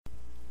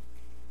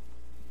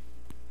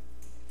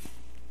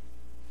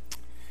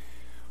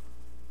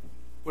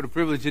What a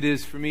privilege it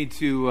is for me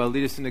to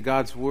lead us into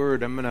God's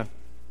Word. I'm going to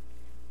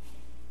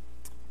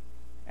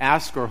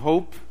ask or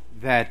hope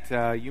that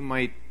you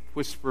might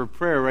whisper a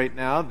prayer right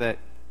now that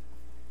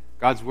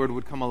God's Word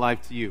would come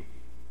alive to you.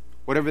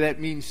 Whatever that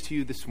means to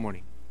you this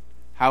morning,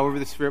 however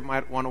the Spirit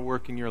might want to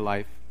work in your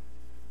life,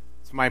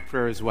 it's my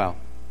prayer as well.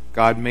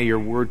 God, may your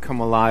Word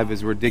come alive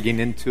as we're digging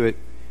into it.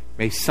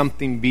 May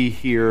something be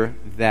here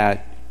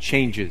that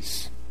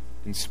changes,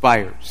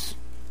 inspires,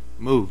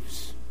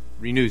 moves,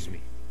 renews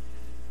me.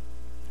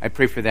 I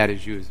pray for that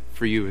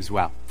for you as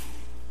well.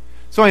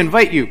 So I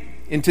invite you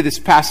into this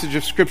passage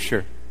of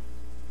Scripture,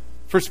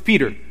 1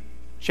 Peter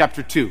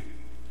chapter 2.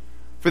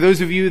 For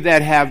those of you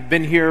that have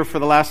been here for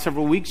the last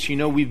several weeks, you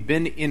know we've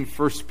been in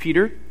 1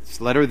 Peter, this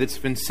letter that's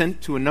been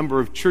sent to a number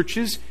of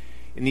churches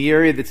in the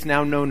area that's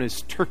now known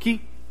as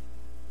Turkey.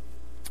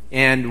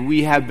 And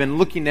we have been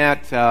looking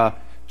at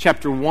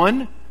chapter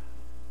 1.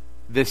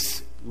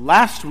 This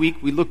last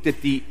week we looked at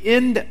the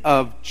end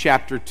of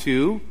chapter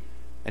 2.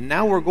 And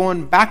now we're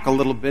going back a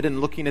little bit and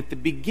looking at the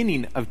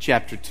beginning of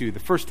chapter 2, the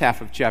first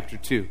half of chapter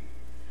 2.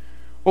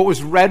 What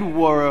was read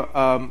were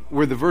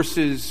the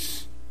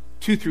verses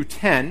 2 through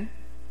 10.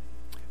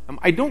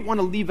 I don't want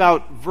to leave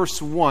out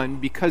verse 1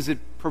 because it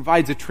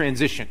provides a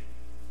transition.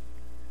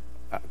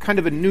 Kind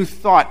of a new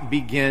thought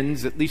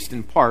begins, at least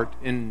in part,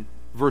 in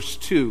verse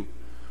 2.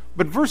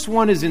 But verse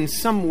 1 is in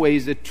some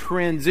ways a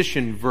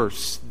transition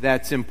verse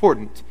that's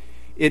important.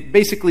 It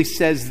basically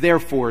says,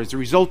 therefore, as a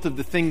result of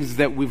the things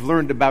that we've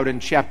learned about in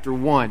chapter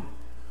 1,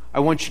 I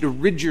want you to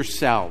rid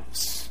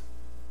yourselves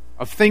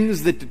of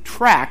things that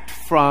detract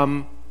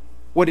from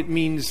what it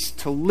means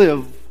to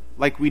live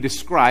like we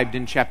described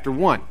in chapter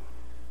 1.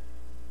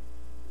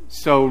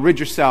 So rid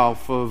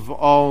yourself of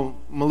all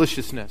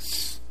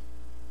maliciousness,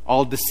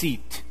 all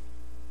deceit,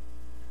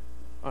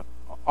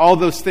 all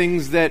those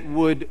things that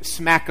would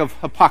smack of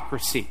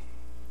hypocrisy.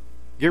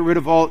 Get rid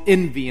of all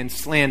envy and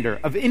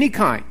slander of any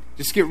kind.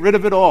 Just get rid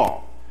of it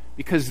all,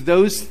 because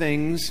those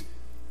things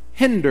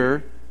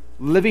hinder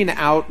living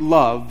out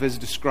love as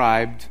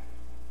described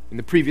in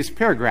the previous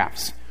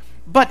paragraphs.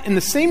 But in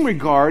the same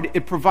regard,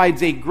 it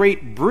provides a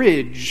great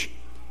bridge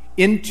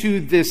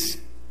into this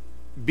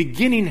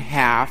beginning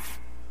half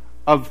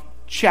of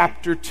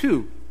chapter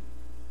 2.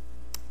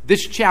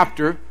 This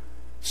chapter,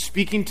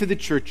 speaking to the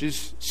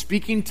churches,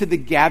 speaking to the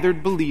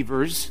gathered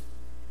believers,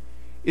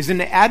 is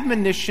an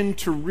admonition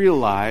to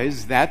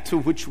realize that to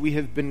which we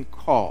have been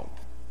called,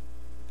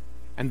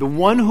 and the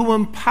one who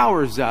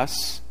empowers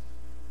us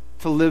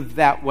to live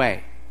that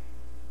way.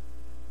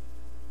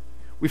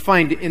 We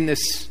find in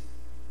this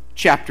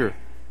chapter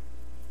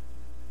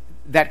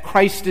that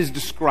Christ is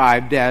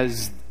described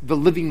as the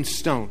living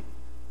stone.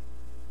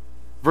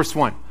 Verse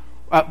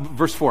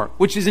 4,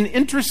 which is an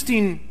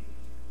interesting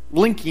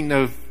linking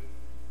of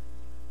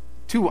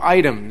two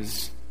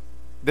items,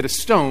 that a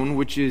stone,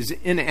 which is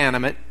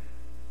inanimate,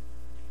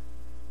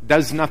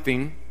 does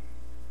nothing,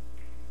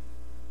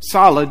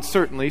 solid,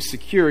 certainly,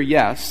 secure,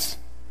 yes,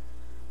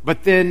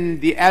 but then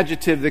the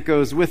adjective that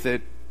goes with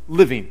it,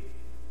 living,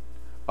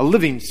 a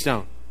living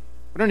stone.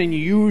 What an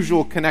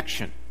unusual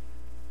connection.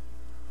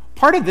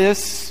 Part of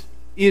this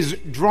is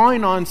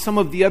drawing on some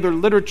of the other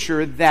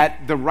literature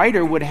that the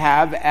writer would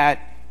have at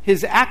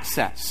his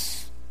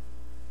access.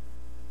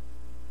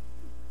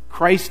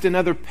 Christ in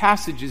other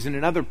passages and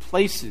in other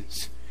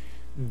places.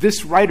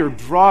 This writer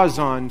draws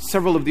on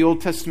several of the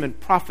Old Testament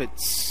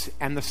prophets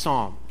and the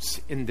Psalms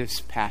in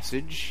this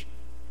passage.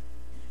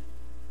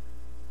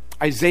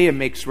 Isaiah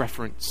makes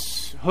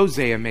reference,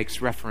 Hosea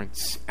makes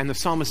reference, and the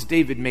psalmist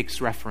David makes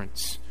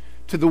reference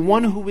to the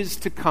one who is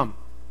to come.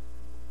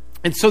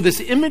 And so this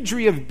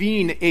imagery of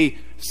being a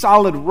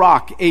solid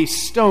rock, a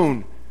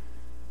stone,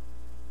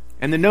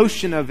 and the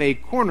notion of a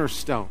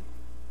cornerstone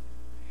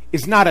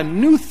is not a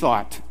new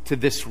thought to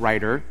this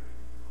writer,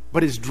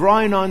 but is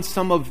drawing on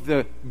some of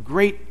the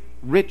great,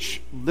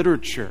 rich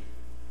literature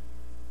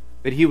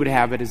that he would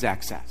have at his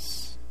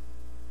access.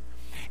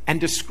 And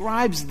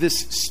describes this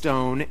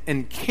stone,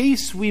 in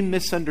case we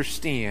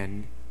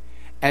misunderstand,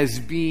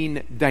 as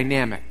being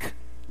dynamic,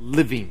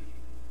 living,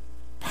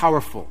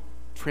 powerful,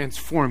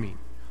 transforming,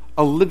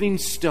 a living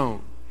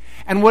stone.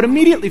 And what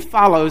immediately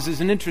follows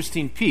is an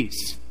interesting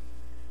piece,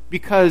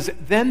 because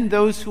then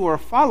those who are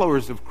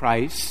followers of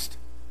Christ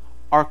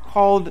are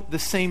called the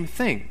same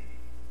thing.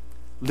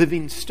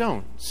 Living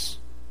stones.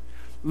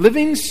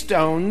 Living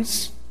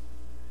stones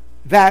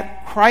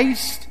that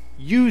Christ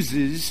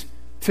uses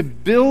to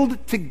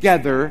build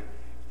together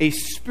a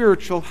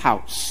spiritual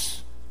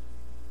house.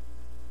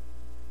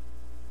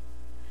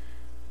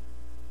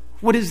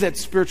 What is that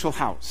spiritual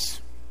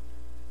house?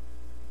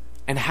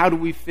 And how do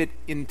we fit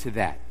into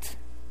that?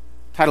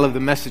 The title of the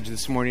message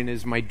this morning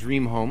is My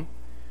Dream Home,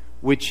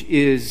 which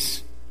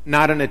is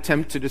not an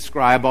attempt to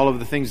describe all of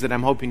the things that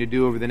I'm hoping to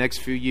do over the next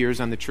few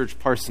years on the church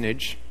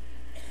parsonage.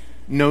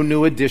 No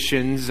new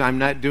additions. I'm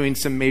not doing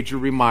some major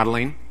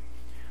remodeling.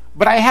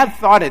 But I have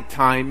thought at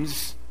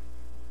times,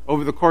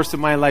 over the course of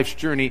my life's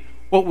journey,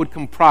 what would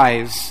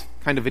comprise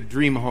kind of a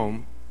dream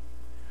home.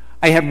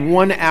 I had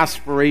one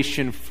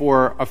aspiration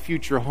for a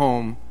future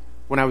home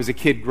when I was a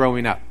kid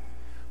growing up.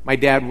 My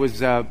dad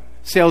was a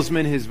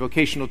salesman, his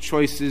vocational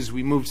choices.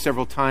 We moved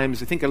several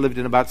times. I think I lived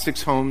in about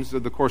 6 homes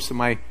over the course of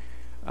my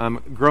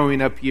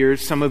growing up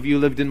years. Some of you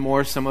lived in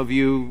more. Some of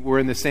you were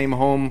in the same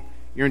home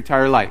your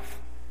entire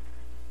life.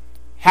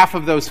 Half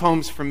of those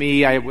homes for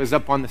me, I was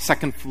up on the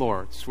 2nd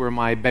floor. It's where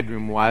my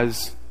bedroom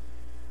was.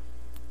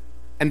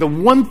 And the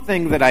one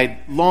thing that I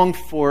longed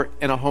for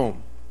in a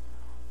home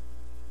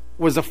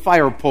was a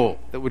fire pole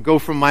that would go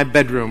from my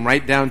bedroom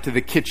right down to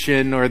the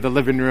kitchen or the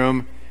living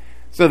room,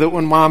 so that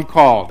when Mom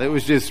called, it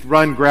was just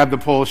run, grab the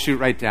pole, shoot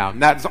right down.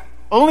 That's the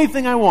only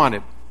thing I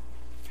wanted.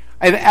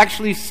 I've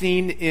actually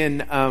seen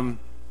in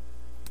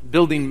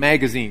building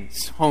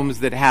magazines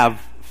homes that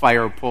have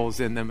fire poles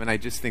in them, and I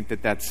just think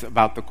that that's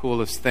about the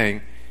coolest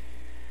thing.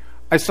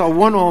 I saw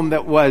one home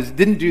that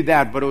didn't do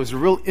that, but it was a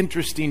real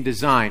interesting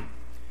design.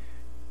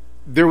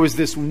 There was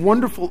this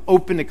wonderful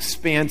open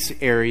expanse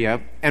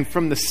area, and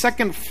from the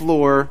 2nd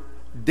floor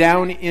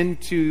down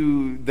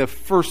into the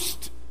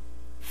 1st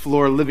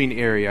floor living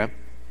area,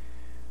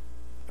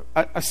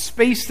 a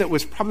space that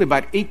was probably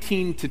about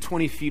 18 to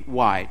 20 feet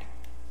wide.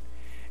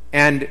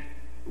 And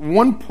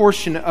one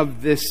portion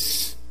of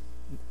this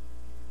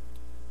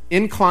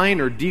incline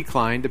or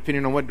decline,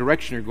 depending on what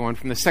direction you're going,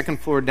 from the 2nd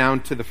floor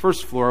down to the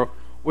 1st floor,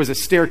 was a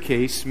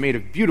staircase made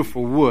of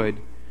beautiful wood.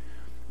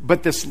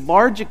 But this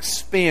large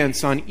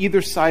expanse on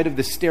either side of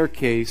the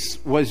staircase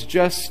was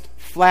just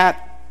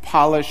flat,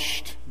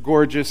 polished,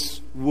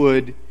 gorgeous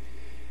wood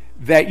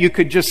that you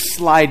could just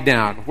slide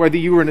down. Whether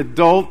you were an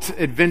adult,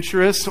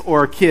 adventurous,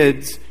 or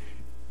kids,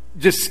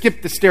 just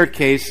skip the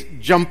staircase,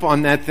 jump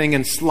on that thing,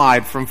 and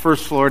slide from 2nd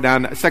floor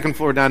down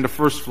to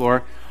 1st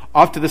floor.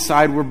 Off to the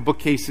side were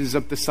bookcases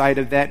up the side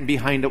of that, and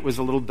behind it was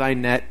a little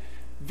dinette.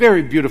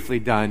 Very beautifully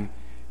done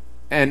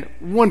and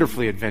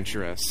wonderfully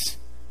adventurous.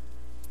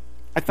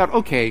 I thought,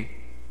 okay,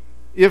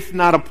 if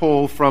not a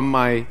pole from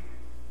my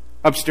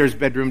upstairs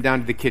bedroom down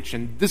to the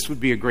kitchen, this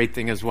would be a great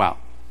thing as well.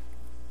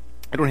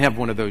 I don't have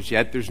one of those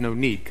yet. There's no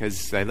need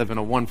because I live in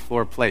a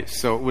 1-floor place,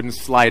 so it wouldn't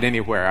slide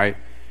anywhere. I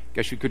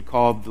guess you could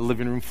call the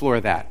living room floor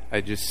that.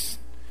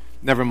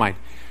 Never mind.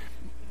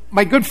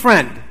 My good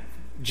friend,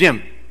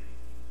 Jim,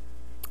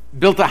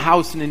 built a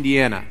house in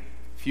Indiana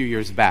a few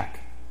years back.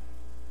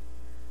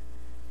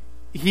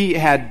 He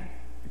had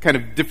kind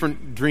of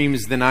different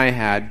dreams than I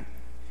had.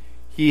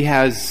 He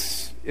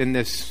has, in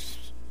this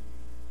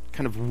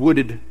kind of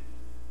wooded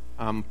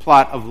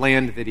plot of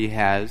land that he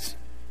has,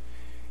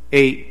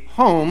 a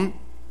home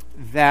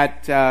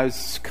that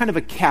is kind of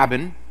a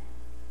cabin.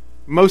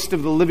 Most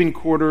of the living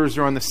quarters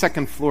are on the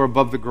 2nd floor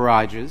above the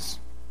garages.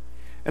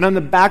 And on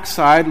the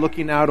backside,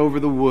 looking out over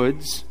the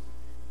woods,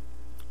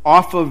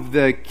 off of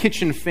the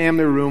kitchen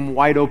family room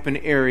wide open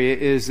area,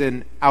 is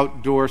an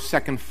outdoor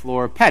 2nd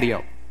floor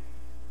patio.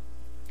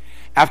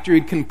 After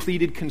he'd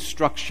completed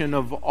construction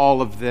of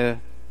all of the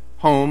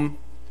home,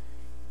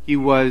 he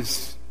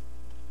was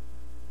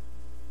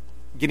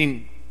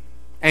getting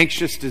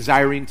anxious,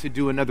 desiring to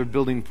do another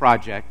building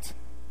project.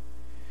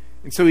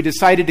 And so he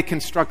decided to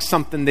construct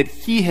something that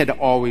he had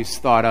always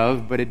thought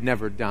of but had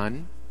never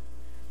done.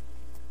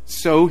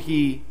 So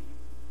he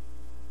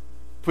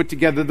put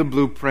together the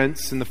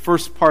blueprints, and the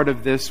first part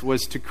of this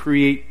was to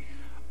create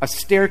a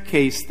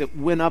staircase that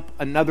went up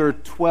another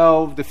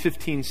 12 to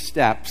 15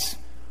 steps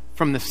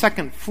from the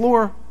 2nd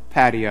floor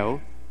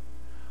patio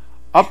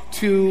up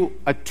to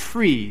a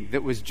tree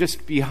that was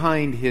just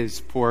behind his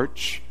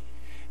porch.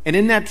 And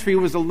in that tree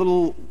was a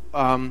little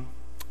kind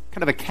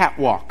of a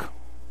catwalk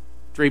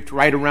draped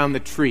right around the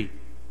tree.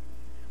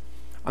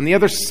 On the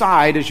other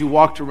side, as you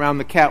walked around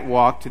the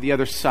catwalk to the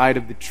other side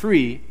of the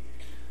tree,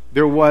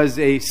 there was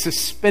a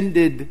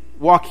suspended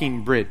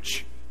walking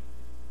bridge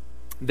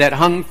that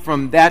hung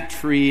from that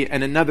tree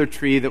and another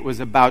tree that was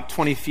about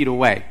 20 feet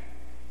away.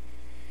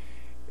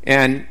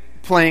 And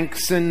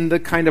planks and the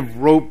kind of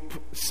rope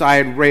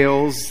side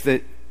rails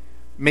that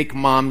make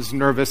moms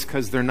nervous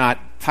because they're not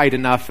tight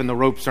enough and the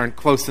ropes aren't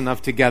close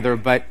enough together,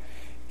 but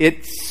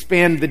it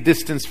spanned the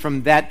distance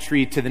from that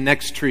tree to the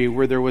next tree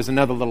where there was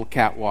another little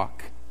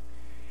catwalk.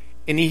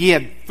 And he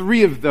had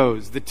 3 of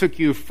those that took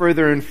you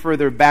further and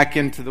further back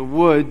into the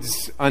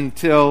woods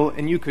until,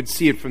 and you could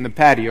see it from the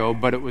patio,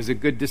 but it was a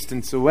good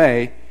distance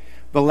away,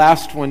 the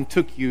last one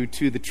took you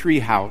to the tree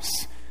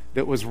house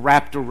that was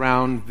wrapped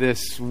around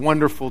this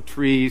wonderful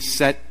tree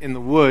set in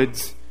the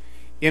woods,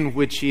 in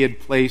which he had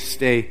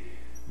placed a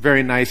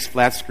very nice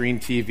flat screen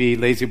TV,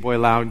 lazy boy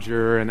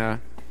lounger, and a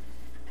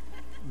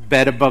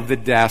bed above the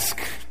desk.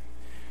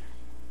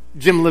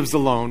 Jim lives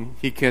alone.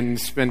 He can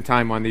spend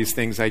time on these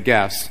things, I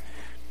guess.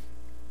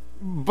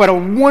 But a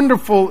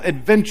wonderful,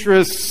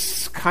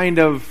 adventurous kind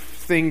of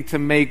thing to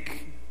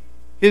make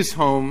his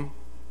home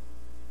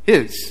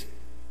his.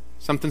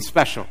 Something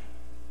special.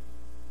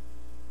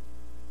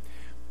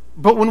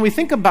 But when we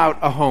think about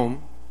a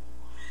home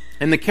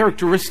and the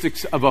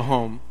characteristics of a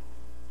home,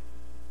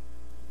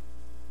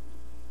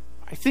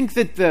 I think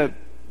that the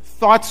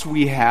thoughts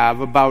we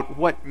have about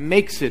what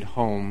makes it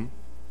home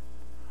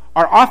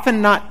are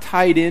often not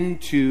tied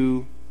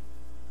into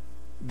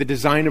the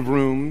design of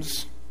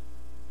rooms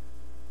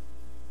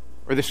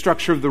or the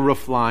structure of the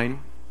roof line,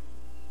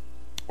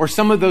 or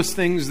some of those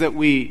things that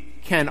we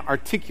can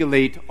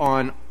articulate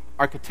on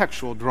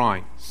architectural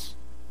drawings.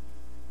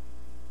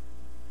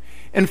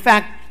 In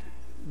fact,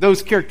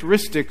 those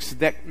characteristics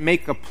that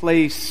make a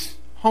place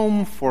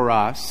home for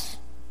us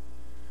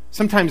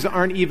sometimes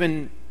aren't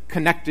even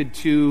connected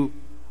to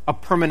a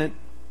permanent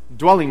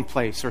dwelling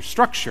place or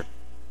structure.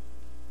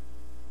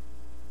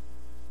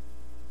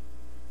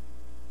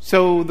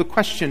 So the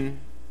question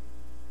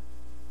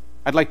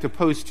I'd like to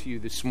pose to you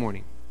this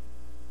morning: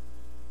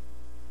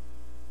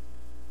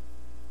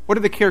 what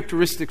are the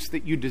characteristics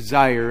that you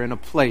desire in a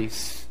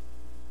place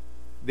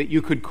that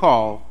you could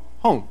call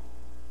home?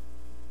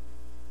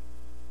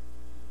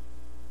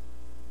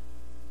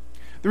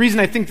 The reason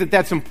I think that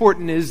that's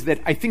important is that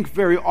I think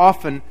very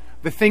often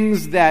the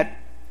things that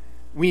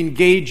we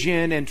engage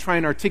in and try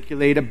and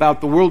articulate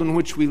about the world in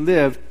which we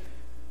live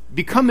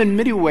become in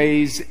many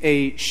ways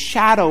a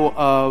shadow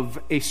of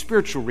a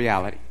spiritual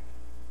reality.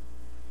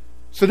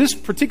 So this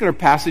particular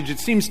passage, it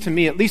seems to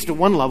me, at least at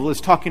one level, is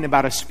talking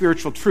about a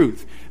spiritual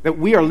truth, that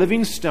we are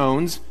living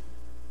stones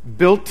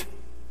built,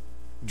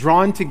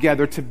 drawn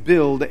together to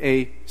build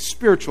a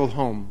spiritual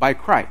home by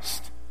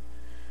Christ.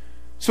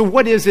 So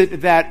what is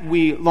it that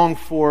we long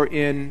for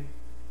in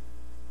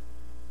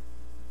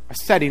a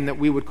setting that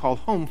we would call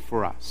home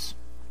for us?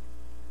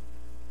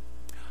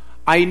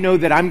 I know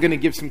that I'm going to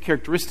give some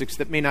characteristics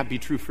that may not be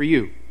true for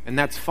you, and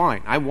that's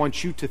fine. I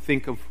want you to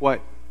think of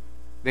what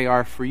they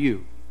are for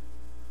you.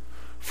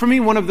 For me,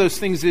 one of those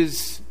things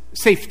is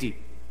safety.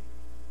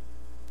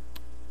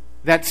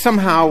 That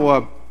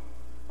somehow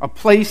a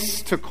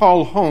place to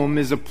call home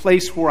is a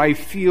place where I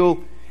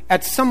feel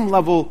at some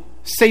level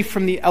safe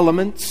from the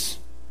elements,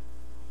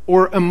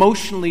 or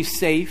emotionally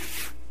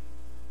safe,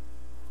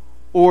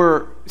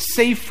 or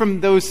safe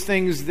from those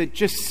things that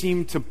just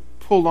seem to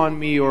pull on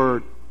me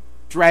or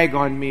drag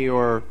on me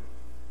or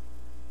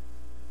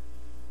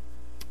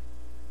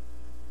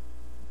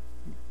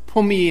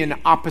pull me in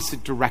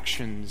opposite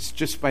directions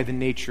just by the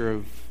nature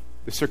of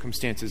the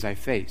circumstances I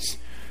face.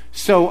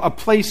 So a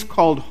place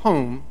called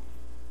home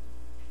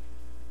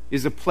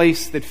is a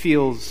place that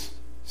feels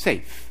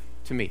safe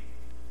to me.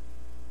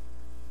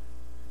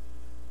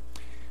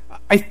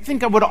 I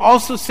think I would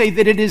also say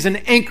that it is an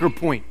anchor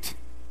point.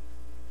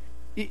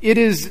 It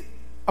is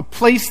a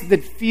place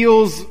that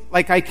feels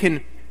like I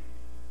can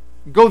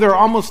go there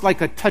almost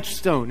like a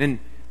touchstone and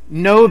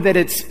know that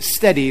it's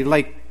steady,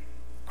 like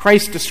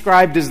Christ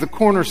described as the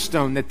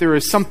cornerstone, that there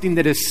is something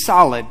that is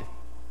solid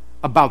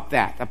about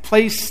that. A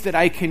place that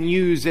I can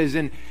use as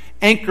an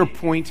anchor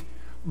point.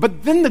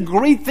 But then the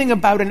great thing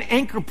about an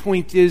anchor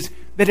point is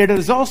that it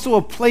is also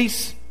a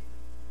place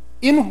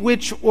in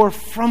which or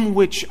from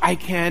which I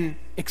can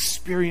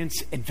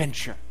experience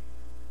adventure.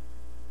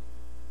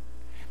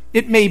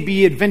 It may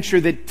be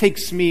adventure that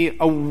takes me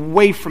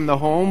away from the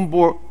home,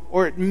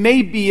 or it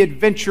may be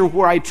adventure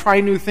where I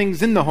try new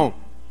things in the home.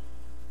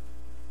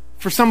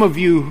 For some of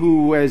you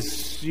who,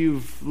 as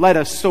you've led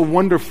us so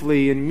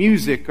wonderfully in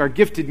music, are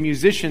gifted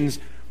musicians,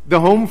 the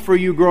home for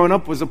you growing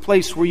up was a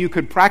place where you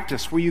could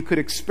practice, where you could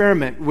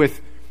experiment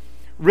with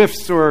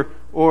riffs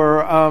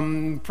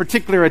or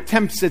particular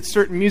attempts at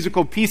certain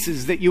musical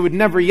pieces that you would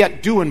never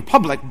yet do in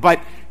public, but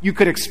you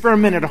could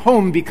experiment at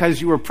home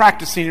because you were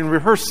practicing and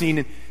rehearsing,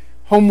 and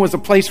home was a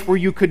place where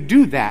you could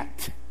do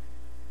that.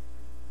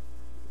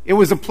 It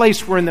was a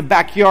place where in the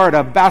backyard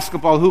a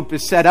basketball hoop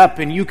is set up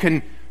and you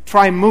can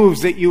try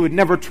moves that you would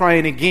never try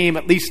in a game,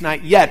 at least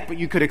not yet, but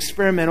you could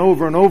experiment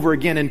over and over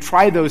again and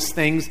try those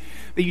things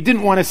that you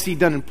didn't want to see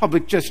done in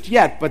public just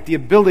yet, but the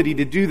ability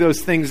to do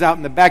those things out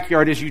in the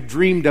backyard as you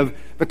dreamed of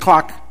the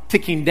clock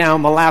ticking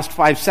down the last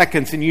 5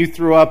 seconds and you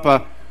threw up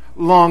a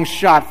long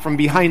shot from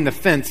behind the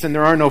fence, and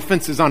there are no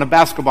fences on a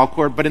basketball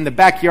court, but in the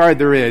backyard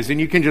there is,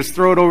 and you can just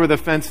throw it over the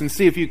fence and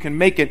see if you can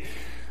make it.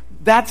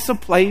 That's a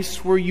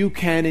place where you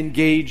can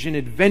engage in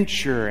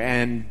adventure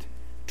and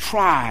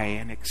try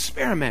and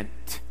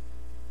experiment.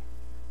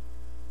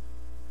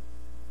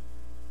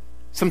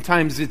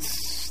 Sometimes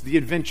it's the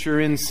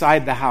adventure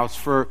inside the house.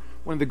 For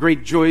one of the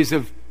great joys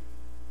of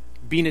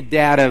being a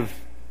dad of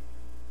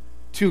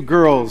 2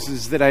 girls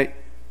is that I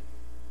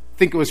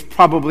think it was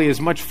probably as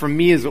much for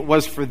me as it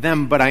was for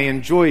them, but I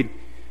enjoyed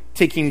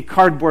taking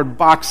cardboard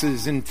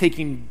boxes and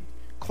taking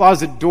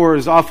closet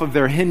doors off of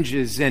their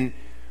hinges and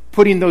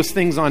putting those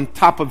things on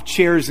top of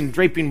chairs and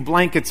draping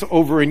blankets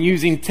over and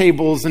using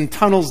tables and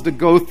tunnels to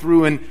go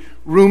through and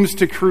rooms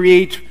to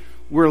create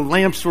where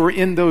lamps were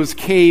in those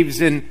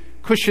caves and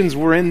cushions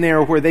were in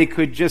there where they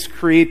could just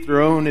create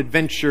their own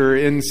adventure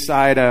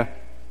inside a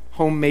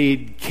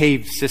homemade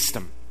cave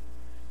system.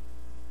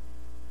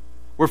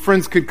 Where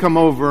friends could come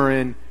over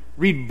and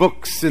read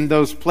books in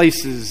those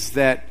places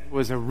that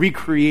was a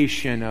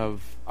recreation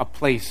of a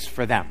place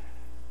for them.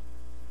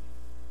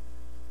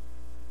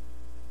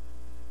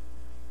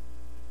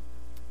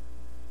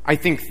 I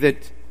think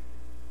that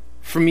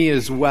for me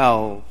as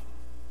well,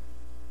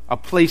 a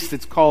place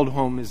that's called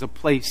home is a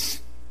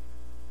place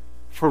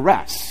for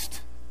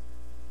rest.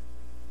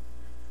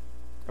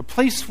 A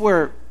place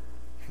where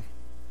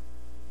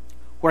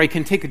where I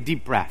can take a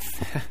deep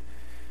breath,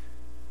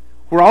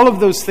 where all of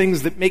those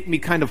things that make me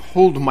kind of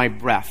hold my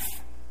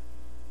breath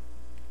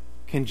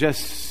can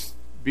just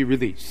be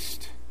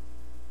released,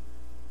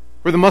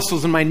 where the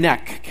muscles in my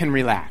neck can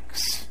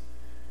relax.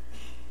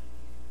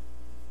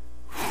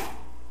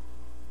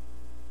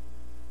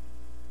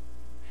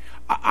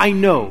 I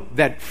know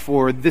that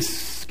for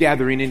this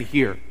gathering in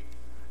here,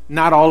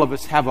 not all of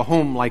us have a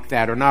home like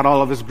that, or not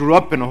all of us grew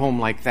up in a home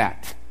like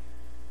that.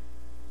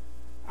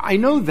 I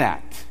know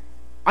that.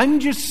 I'm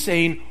just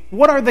saying,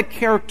 what are the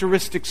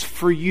characteristics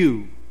for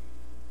you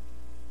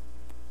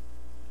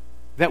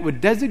that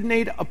would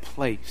designate a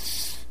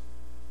place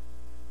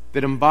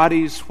that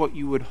embodies what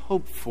you would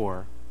hope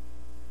for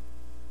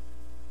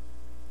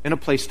in a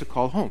place to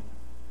call home?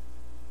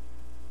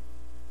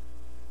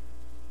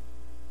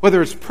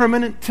 Whether it's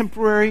permanent,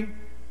 temporary.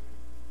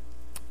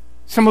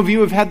 Some of you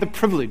have had the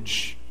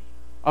privilege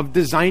of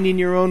designing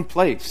your own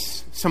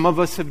place. Some of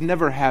us have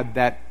never had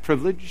that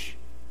privilege.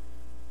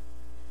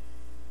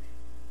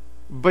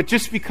 But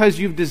just because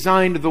you've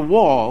designed the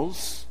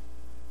walls,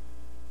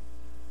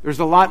 there's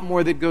a lot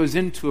more that goes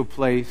into a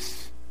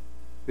place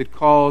that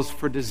calls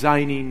for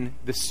designing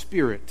the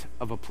spirit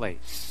of a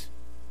place.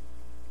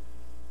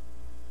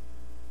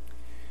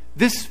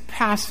 This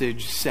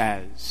passage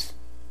says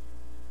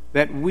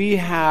that we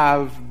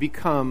have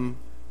become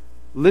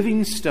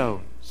living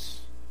stones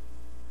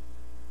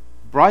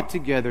brought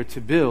together to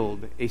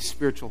build a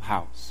spiritual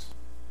house.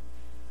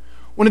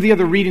 One of the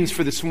other readings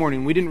for this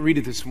morning, we didn't read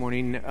it this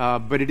morning,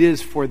 but it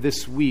is for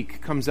this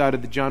week, comes out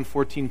of the John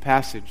 14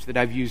 passage that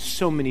I've used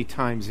so many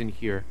times in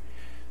here.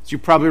 As you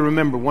probably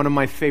remember, one of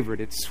my favorite.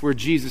 It's where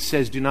Jesus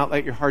says, "Do not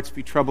let your hearts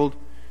be troubled.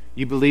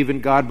 You believe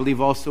in God,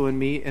 believe also in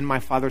me. In my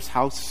Father's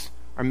house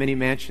are many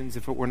mansions.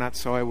 If it were not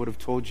so, I would have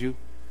told you.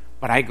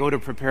 But I go to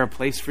prepare a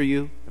place for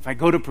you. If I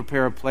go to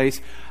prepare a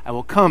place, I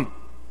will come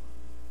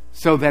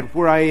so that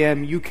where I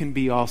am, you can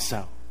be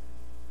also."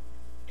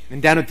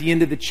 And down at the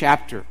end of the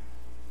chapter,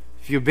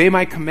 "If you obey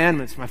my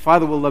commandments, my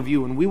Father will love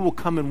you, and we will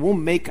come and we'll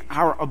make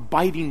our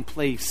abiding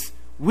place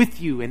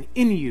with you and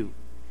in you."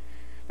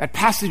 That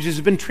passage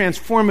has been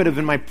transformative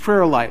in my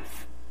prayer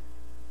life,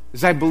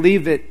 as I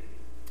believe that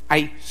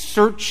I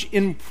search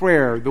in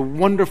prayer the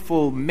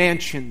wonderful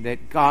mansion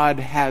that God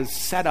has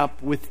set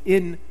up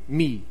within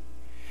me,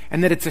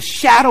 and that it's a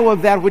shadow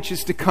of that which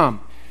is to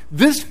come.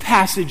 This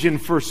passage in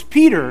 1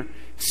 Peter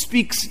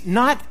speaks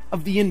not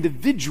of the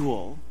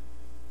individual,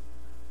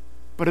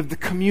 but of the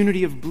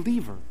community of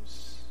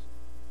believers.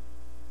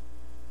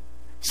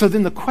 So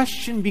then the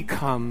question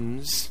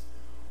becomes,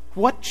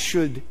 what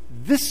should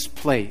this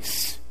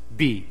place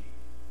be?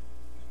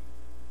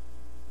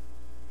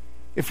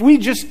 If we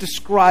just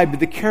describe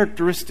the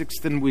characteristics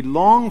that we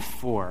long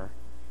for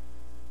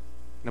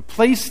in a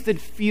place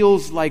that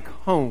feels like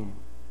home,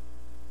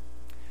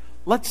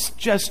 let's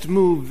just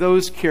move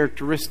those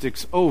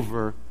characteristics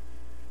over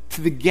to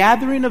the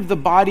gathering of the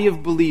body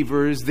of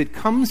believers that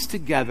comes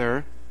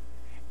together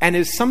and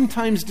is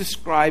sometimes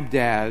described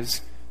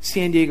as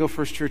San Diego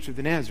First Church of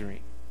the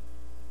Nazarene.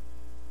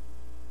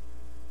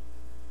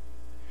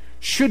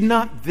 Should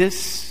not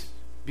this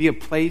be a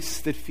place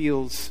that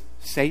feels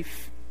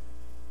safe?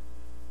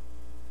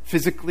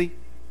 Physically,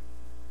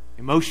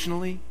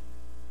 emotionally,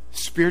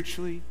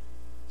 spiritually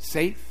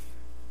safe?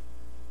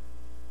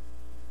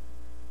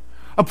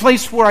 A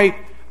place where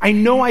I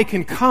know I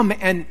can come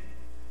and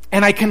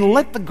I can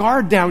let the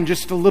guard down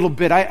just a little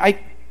bit.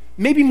 I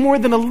maybe more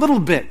than a little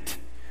bit.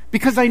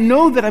 Because I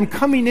know that I'm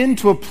coming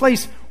into a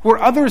place where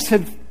others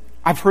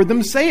I've heard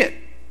them say it.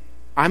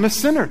 I'm a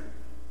sinner,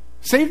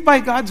 saved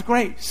by God's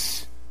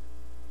grace.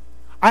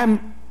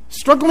 I'm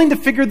struggling to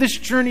figure this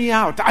journey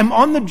out. I'm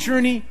on the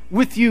journey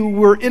with you.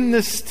 We're in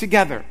this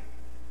together.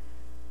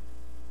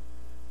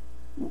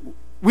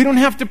 We don't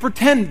have to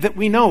pretend that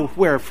we know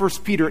where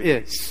 1 Peter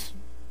is.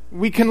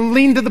 We can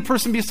lean to the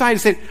person beside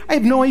and say, "I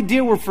have no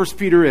idea where 1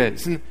 Peter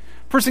is." And the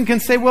person can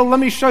say, "Well, let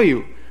me show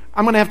you.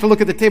 I'm going to have to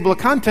look at the table of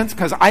contents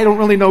because I don't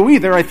really know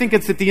either. I think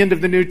it's at the end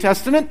of the New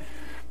Testament."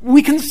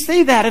 We can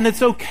say that, and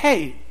it's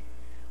okay.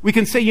 We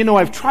can say,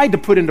 I've tried to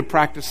put into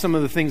practice some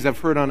of the things I've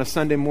heard on a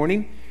Sunday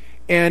morning,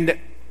 and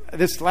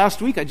this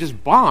last week I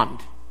just bombed.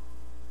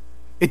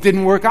 It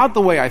didn't work out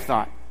the way I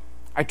thought.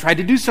 I tried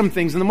to do some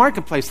things in the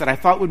marketplace that I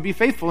thought would be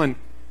faithful, and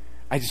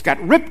I just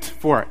got ripped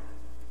for it.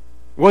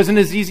 It wasn't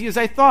as easy as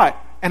I thought.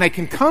 And I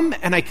can come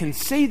and I can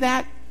say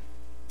that,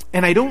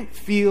 and I don't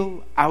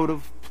feel out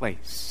of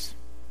place.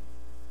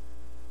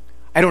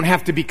 I don't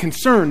have to be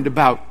concerned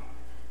about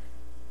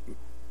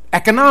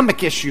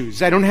economic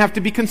issues. I don't have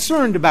to be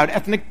concerned about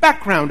ethnic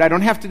background. I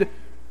don't have to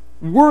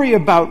worry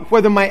about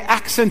whether my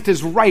accent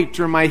is right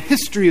or my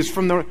history is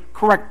from the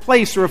correct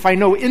place or if I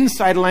know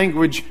inside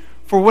language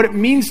for what it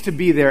means to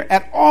be there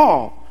at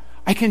all.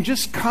 I can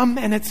just come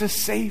and it's a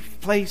safe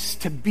place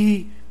to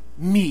be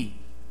me.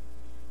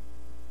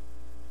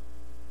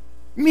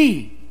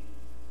 Me.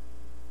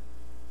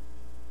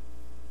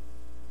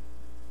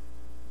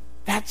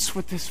 That's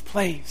what this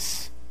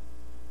place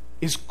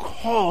is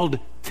called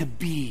to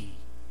be.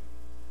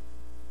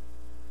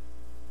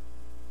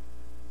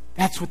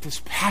 That's what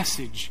this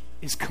passage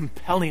is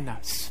compelling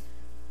us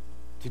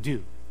to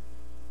do.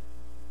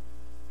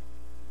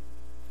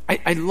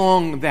 I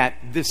long that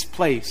this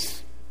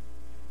place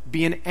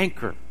be an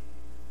anchor,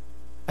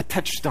 a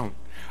touchstone,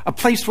 a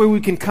place where we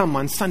can come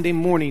on Sunday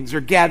mornings or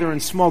gather in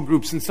small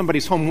groups in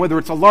somebody's home, whether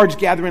it's a large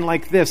gathering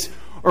like this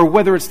or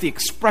whether it's the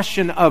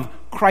expression of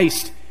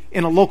Christ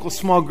in a local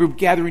small group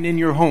gathering in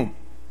your home.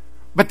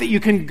 But that you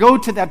can go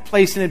to that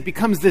place and it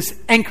becomes this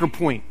anchor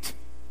point,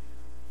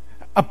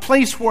 a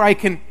place where I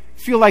can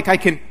feel like I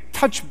can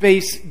touch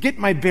base, get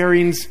my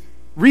bearings,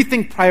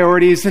 rethink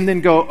priorities, and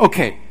then go,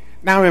 okay,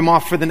 now I'm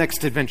off for the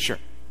next adventure.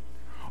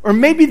 Or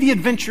maybe the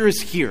adventure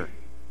is here.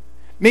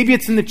 Maybe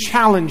it's in the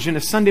challenge in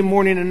a Sunday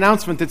morning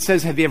announcement that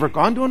says, have you ever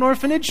gone to an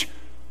orphanage?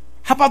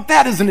 How about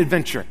that as an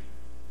adventure?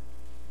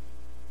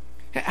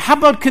 How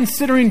about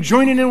considering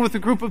joining in with a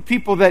group of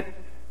people that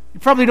you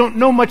probably don't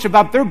know much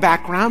about their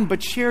background,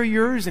 but share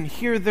yours and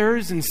hear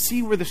theirs and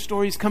see where the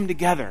stories come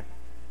together?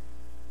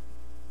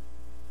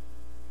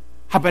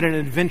 How about an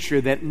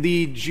adventure that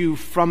leads you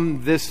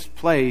from this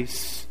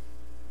place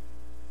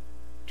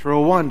to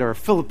Rwanda or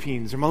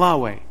Philippines or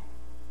Malawi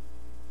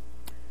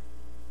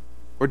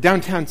or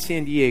downtown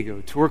San Diego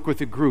to work with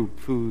a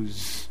group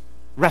who's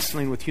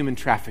wrestling with human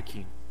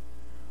trafficking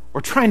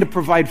or trying to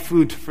provide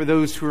food for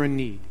those who are in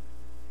need?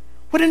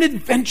 What an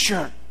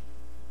adventure!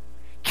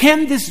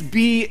 Can this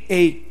be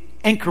an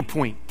anchor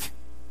point,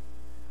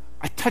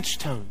 a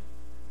touchstone,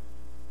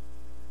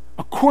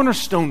 a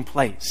cornerstone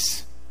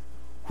place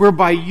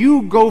whereby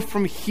you go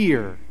from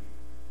here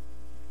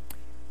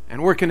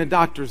and work in a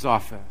doctor's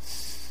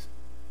office,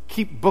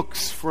 keep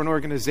books for an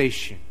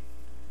organization,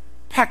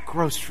 pack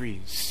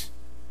groceries,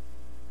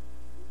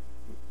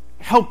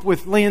 help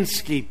with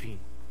landscaping,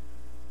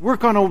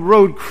 work on a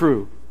road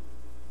crew,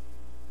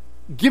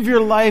 give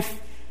your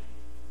life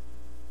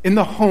in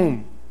the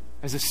home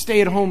as a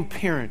stay-at-home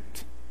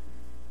parent,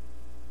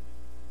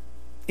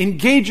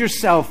 engage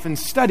yourself in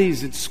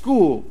studies at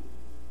school,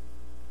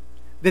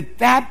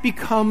 that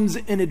becomes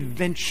an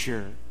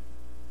adventure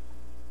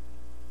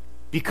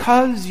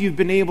because you've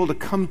been able to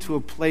come to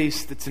a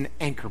place that's an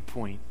anchor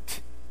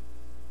point,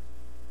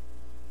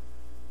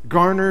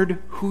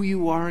 garnered who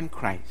you are in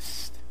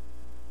Christ,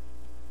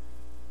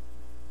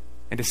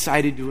 and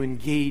decided to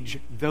engage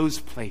those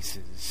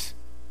places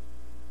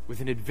with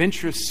an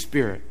adventurous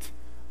spirit,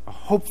 a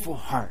hopeful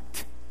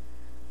heart,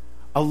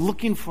 a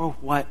looking for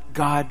what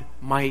God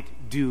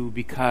might do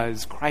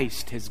because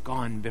Christ has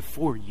gone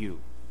before you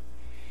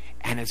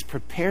and has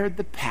prepared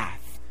the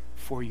path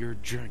for your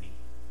journey.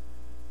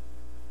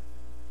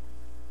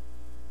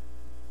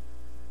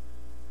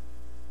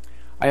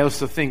 I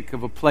also think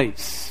of a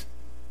place,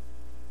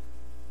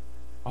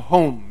 a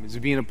home, as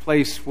being a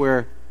place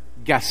where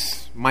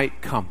guests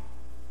might come.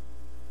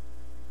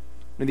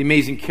 One of the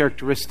amazing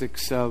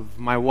characteristics of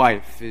my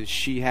wife is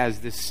she has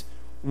this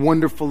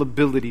wonderful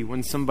ability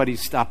when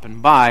somebody's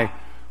stopping by,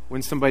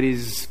 when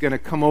somebody's going to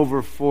come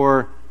over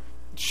for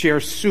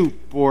share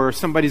soup or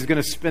somebody's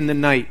going to spend the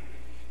night.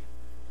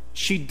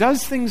 She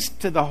does things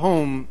to the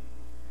home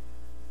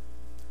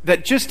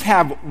that just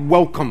have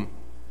welcome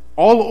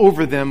all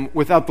over them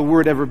without the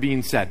word ever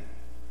being said.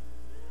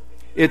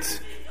 It's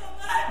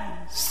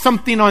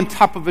something on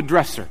top of a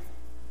dresser.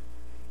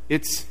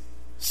 It's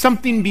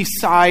something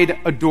beside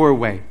a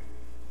doorway.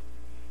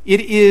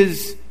 It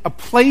is a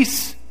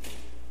place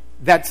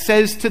that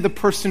says to the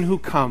person who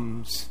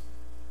comes,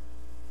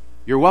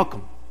 you're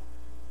welcome.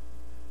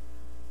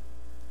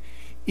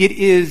 It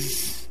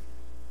is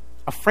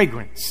a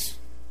fragrance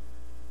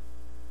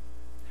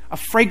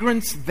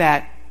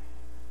that,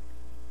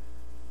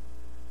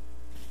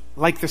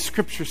 like the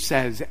scripture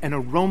says, an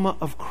aroma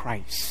of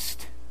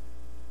Christ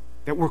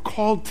that we're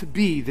called to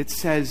be, that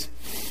says,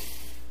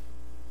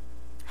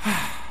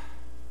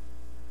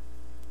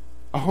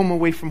 a home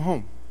away from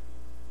home.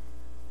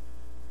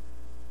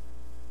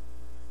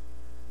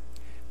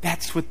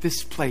 That's what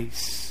this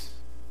place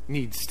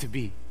needs to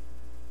be.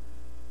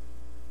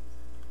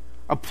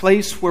 A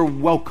place where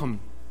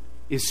welcome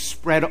is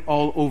spread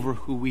all over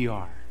who we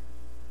are.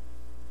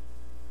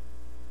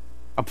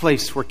 A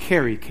place where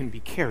Carrie can be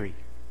Carrie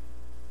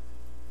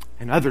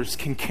and others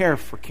can care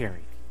for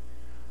Carrie.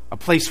 A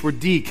place where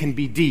Dee can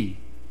be Dee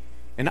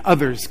and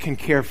others can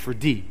care for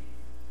Dee.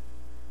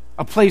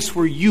 A place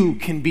where you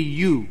can be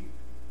you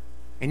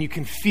and you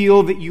can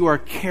feel that you are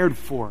cared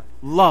for,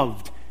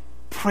 loved,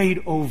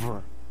 prayed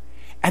over,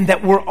 and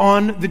that we're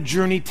on the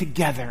journey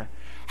together.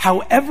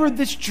 However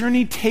this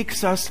journey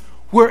takes us,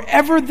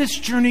 wherever this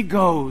journey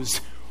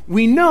goes,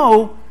 we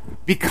know,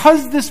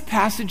 because this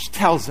passage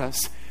tells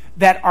us,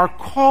 that our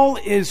call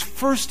is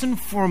first and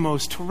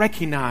foremost to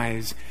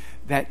recognize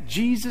that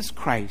Jesus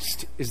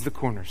Christ is the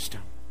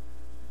cornerstone.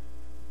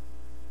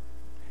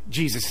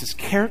 Jesus'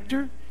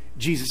 character,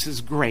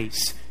 Jesus'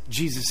 grace,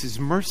 Jesus'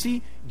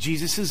 mercy,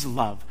 Jesus'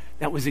 love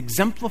that was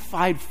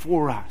exemplified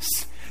for us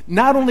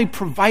not only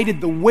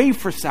provided the way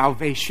for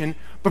salvation,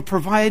 but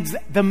provides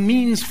the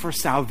means for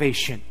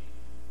salvation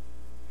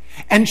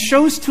and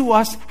shows to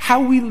us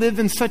how we live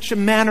in such a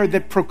manner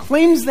that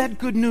proclaims that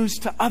good news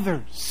to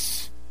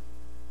others.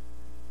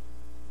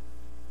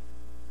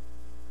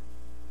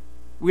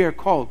 we are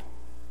called.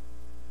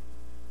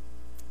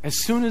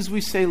 As soon as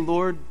we say,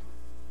 Lord,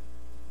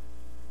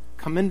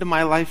 come into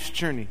my life's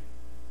journey,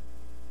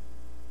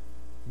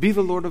 be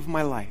the Lord of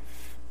my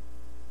life,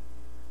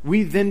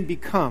 we then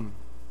become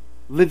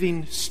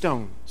living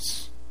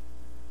stones.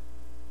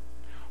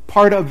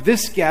 Part of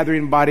this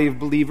gathering body of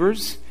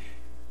believers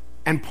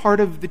and part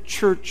of the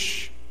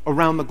church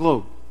around the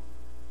globe.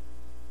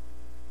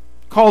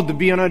 Called to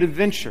be on an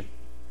adventure.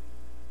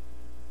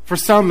 For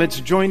some, it's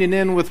joining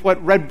in with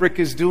what Red Brick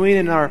is doing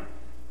in our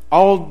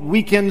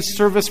all-weekend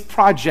service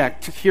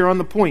project here on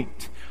the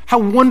Point. How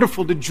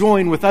wonderful to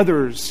join with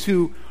others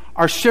who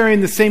are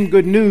sharing the same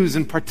good news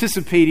and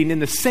participating in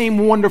the same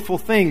wonderful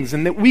things,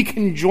 and that we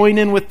can join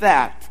in with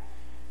that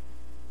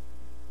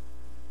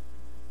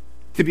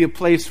to be a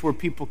place where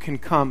people can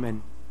come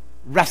and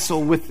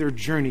wrestle with their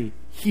journey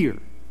here.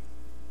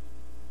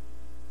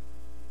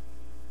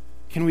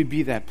 Can we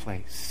be that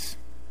place?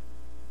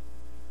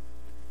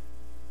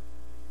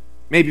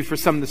 Maybe for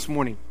some this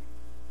morning,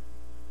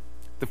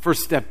 the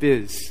first step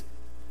is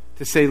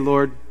to say,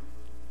 Lord,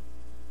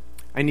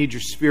 I need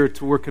your Spirit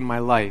to work in my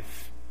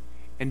life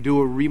and do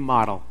a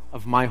remodel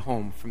of my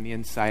home from the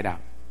inside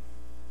out.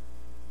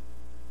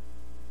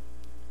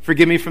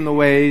 Forgive me for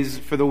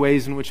the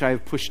ways in which I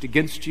have pushed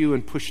against you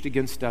and pushed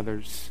against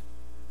others.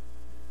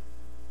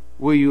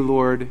 Will you,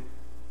 Lord,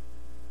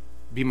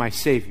 be my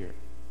Savior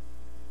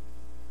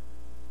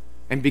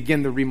and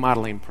begin the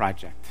remodeling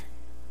project?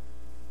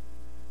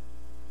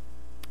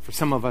 For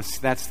some of us,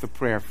 that's the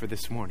prayer for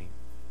this morning.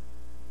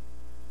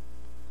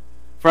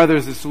 For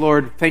others, it's,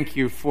 Lord, thank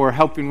you for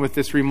helping with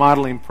this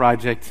remodeling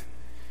project.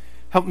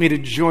 Help me to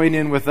join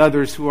in with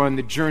others who are on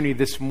the journey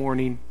this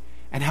morning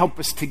and help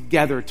us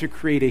together to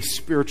create a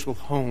spiritual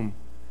home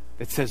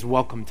that says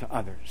welcome to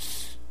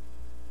others.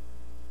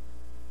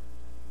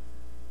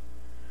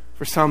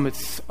 For some,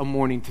 it's a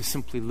morning to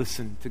simply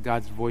listen to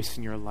God's voice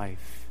in your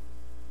life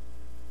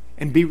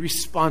and be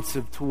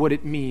responsive to what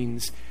it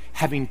means,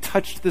 having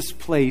touched this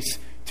place,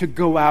 to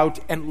go out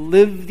and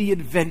live the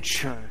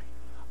adventure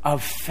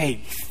of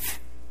faith.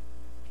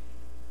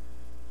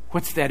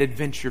 What's that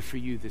adventure for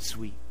you this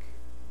week?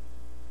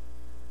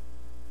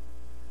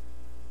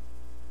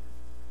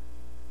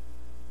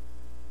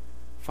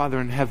 Father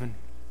in heaven,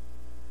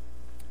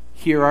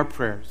 hear our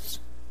prayers.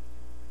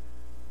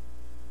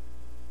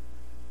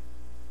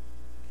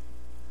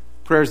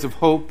 Prayers of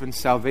hope and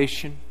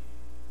salvation.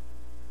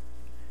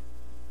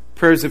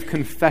 Prayers of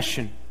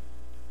confession.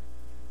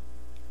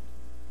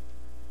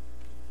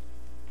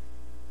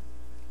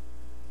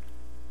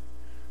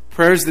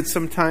 Prayers that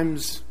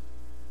sometimes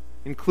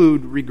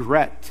include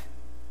regret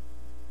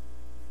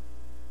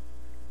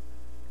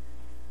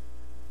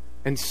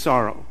and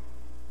sorrow.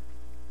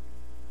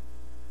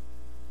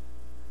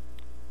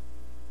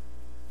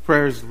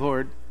 Prayers,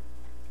 Lord,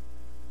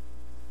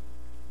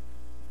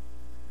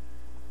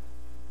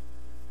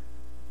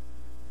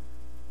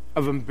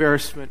 of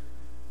embarrassment,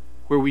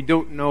 where we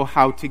don't know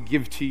how to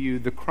give to you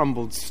the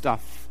crumbled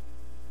stuff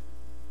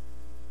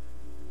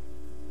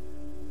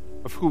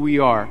of who we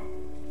are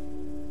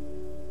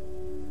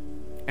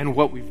and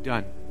what we've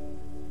done.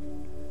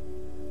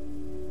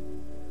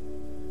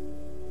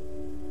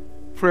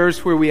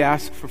 Prayers where we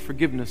ask for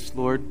forgiveness,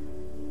 Lord.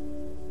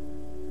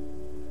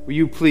 Will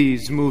you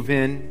please move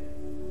in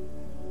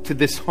to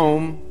this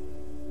home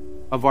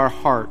of our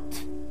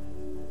heart?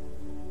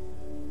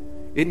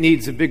 It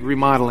needs a big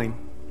remodeling.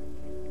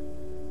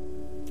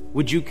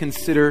 Would you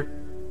consider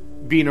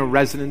being a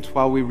resident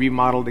while we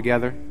remodel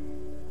together?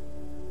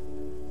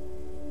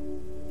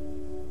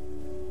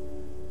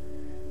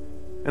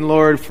 And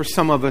Lord, for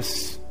some of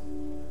us,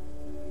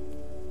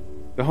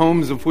 the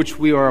homes of which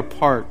we are a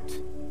part,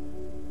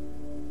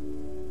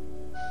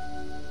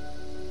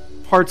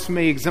 parts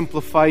may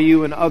exemplify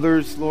you, and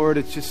others, Lord,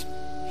 it's just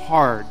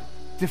hard,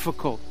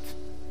 difficult.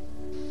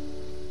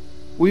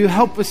 Will you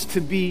help us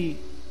to be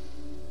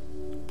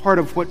part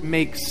of what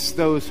makes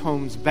those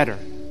homes better?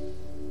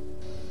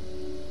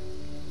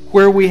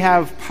 Where we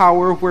have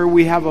power, where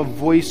we have a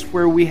voice,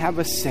 where we have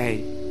a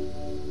say.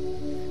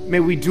 May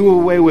we do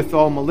away with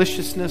all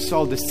maliciousness,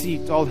 all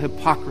deceit, all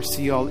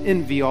hypocrisy, all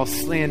envy, all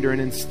slander,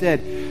 and instead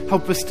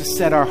help us to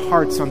set our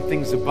hearts on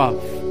things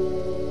above.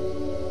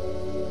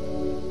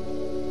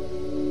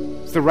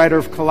 As the writer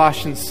of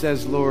Colossians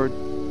says, Lord,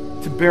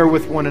 to bear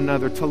with one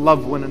another, to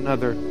love one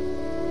another,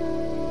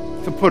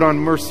 to put on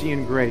mercy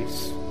and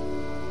grace.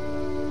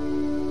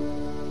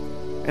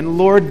 And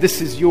Lord, this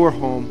is your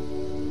home.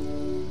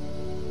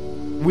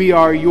 We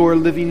are your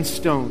living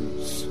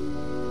stones.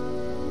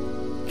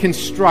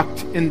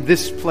 Construct in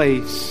this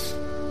place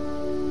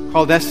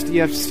called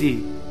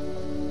SDFC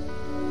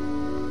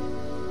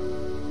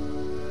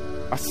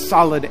a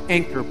solid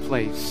anchor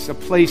place, a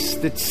place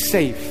that's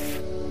safe,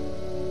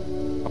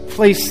 a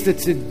place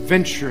that's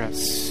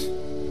adventurous,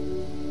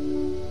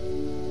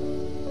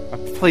 a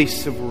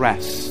place of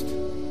rest.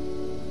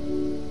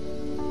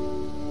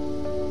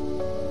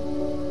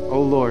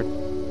 Oh Lord,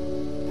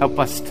 help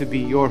us to be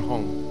your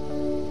home.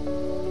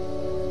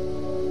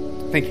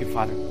 Thank you,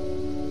 Father.